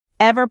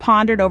Ever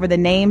pondered over the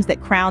names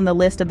that crown the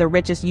list of the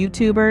richest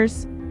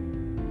YouTubers?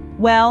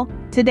 Well,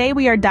 today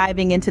we are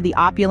diving into the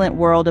opulent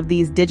world of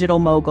these digital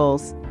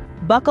moguls.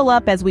 Buckle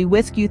up as we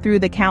whisk you through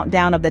the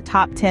countdown of the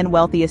top 10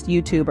 wealthiest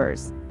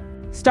YouTubers.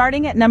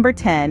 Starting at number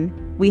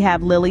 10, we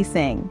have Lilly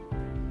Singh.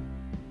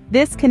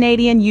 This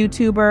Canadian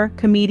YouTuber,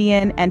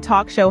 comedian, and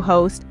talk show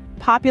host,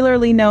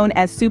 popularly known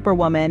as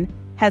Superwoman,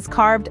 has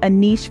carved a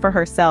niche for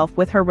herself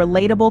with her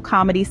relatable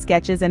comedy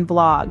sketches and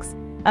vlogs,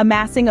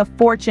 amassing a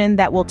fortune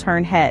that will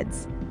turn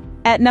heads.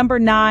 At number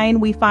 9,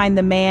 we find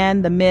the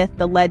man, the myth,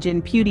 the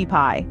legend,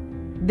 PewDiePie.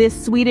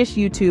 This Swedish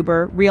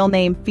YouTuber, real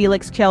name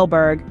Felix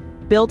Kjellberg,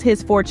 built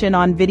his fortune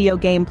on video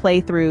game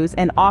playthroughs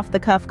and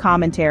off-the-cuff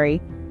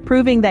commentary,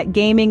 proving that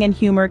gaming and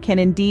humor can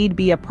indeed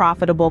be a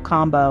profitable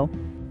combo.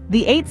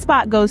 The 8th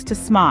spot goes to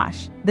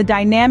Smosh, the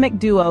dynamic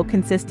duo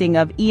consisting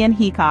of Ian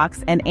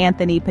Hecox and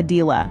Anthony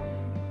Padilla.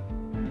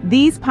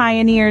 These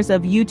pioneers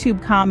of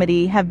YouTube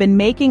comedy have been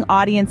making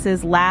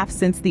audiences laugh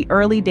since the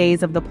early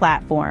days of the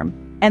platform,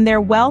 and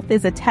their wealth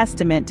is a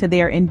testament to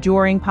their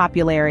enduring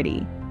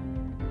popularity.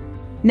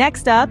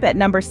 Next up, at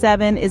number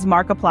 7, is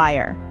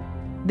Markiplier.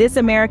 This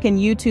American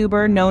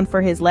YouTuber, known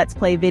for his Let's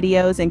Play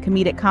videos and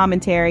comedic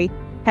commentary,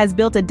 has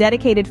built a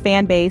dedicated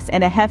fan base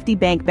and a hefty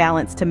bank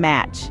balance to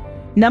match.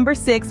 Number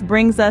 6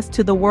 brings us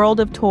to the world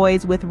of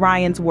toys with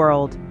Ryan's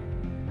World.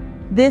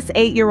 This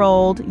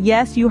 8-year-old,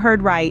 yes, you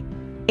heard right,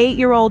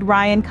 8-year-old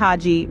Ryan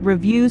Kaji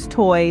reviews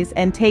toys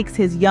and takes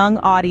his young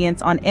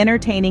audience on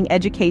entertaining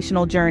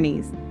educational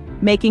journeys,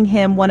 making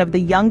him one of the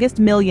youngest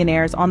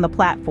millionaires on the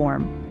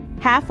platform.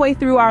 Halfway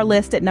through our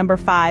list at number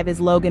 5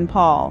 is Logan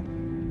Paul.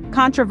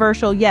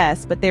 Controversial,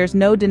 yes, but there's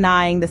no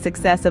denying the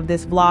success of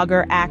this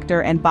vlogger,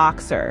 actor, and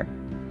boxer.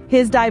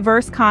 His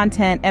diverse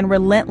content and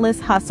relentless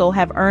hustle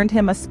have earned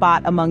him a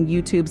spot among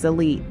YouTube's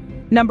elite.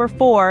 Number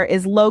 4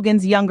 is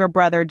Logan's younger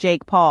brother,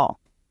 Jake Paul.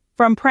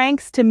 From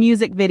pranks to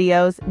music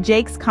videos,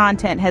 Jake's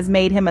content has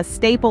made him a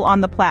staple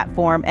on the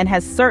platform and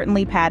has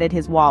certainly padded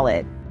his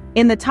wallet.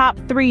 In the top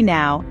 3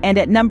 now, and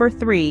at number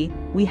 3,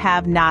 we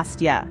have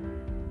Nastya.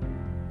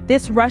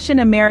 This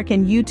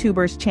Russian-American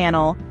YouTuber's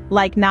channel,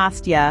 like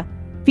Nastya,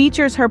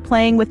 features her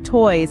playing with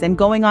toys and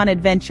going on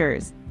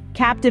adventures,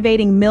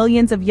 captivating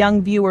millions of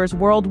young viewers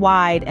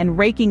worldwide and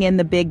raking in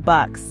the big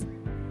bucks.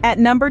 At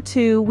number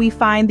 2, we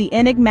find the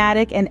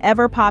enigmatic and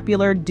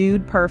ever-popular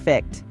Dude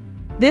Perfect.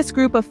 This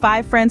group of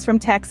 5 friends from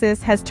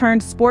Texas has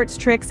turned sports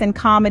tricks and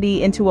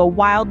comedy into a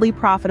wildly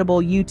profitable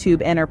YouTube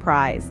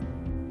enterprise.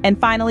 And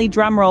finally,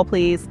 drumroll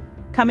please,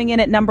 coming in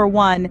at number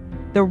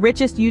 1, the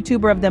richest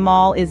YouTuber of them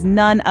all is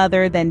none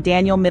other than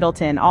Daniel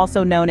Middleton,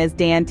 also known as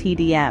Dan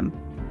TDM.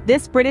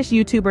 This British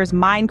YouTuber's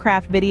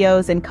Minecraft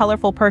videos and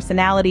colorful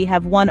personality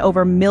have won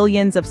over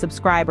millions of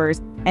subscribers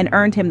and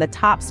earned him the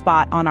top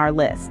spot on our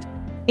list.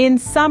 In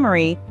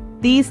summary,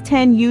 these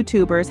 10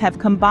 YouTubers have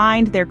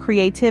combined their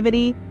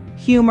creativity,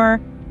 humor,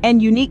 and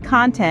unique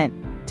content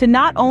to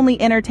not only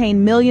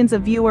entertain millions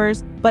of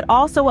viewers, but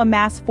also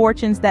amass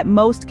fortunes that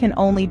most can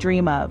only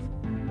dream of.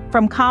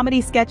 From comedy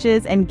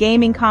sketches and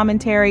gaming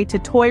commentary to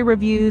toy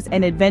reviews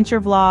and adventure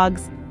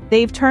vlogs,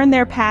 they've turned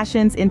their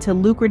passions into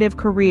lucrative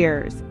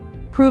careers,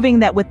 proving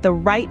that with the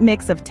right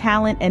mix of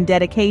talent and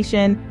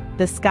dedication,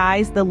 the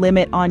sky's the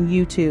limit on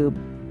YouTube.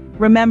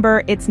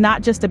 Remember, it's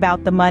not just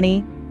about the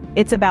money,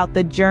 it's about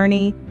the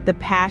journey, the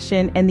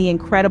passion, and the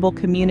incredible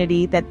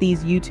community that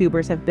these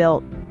YouTubers have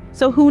built.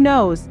 So who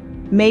knows,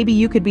 maybe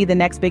you could be the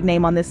next big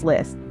name on this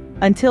list.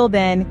 Until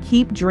then,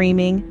 keep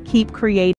dreaming, keep creating.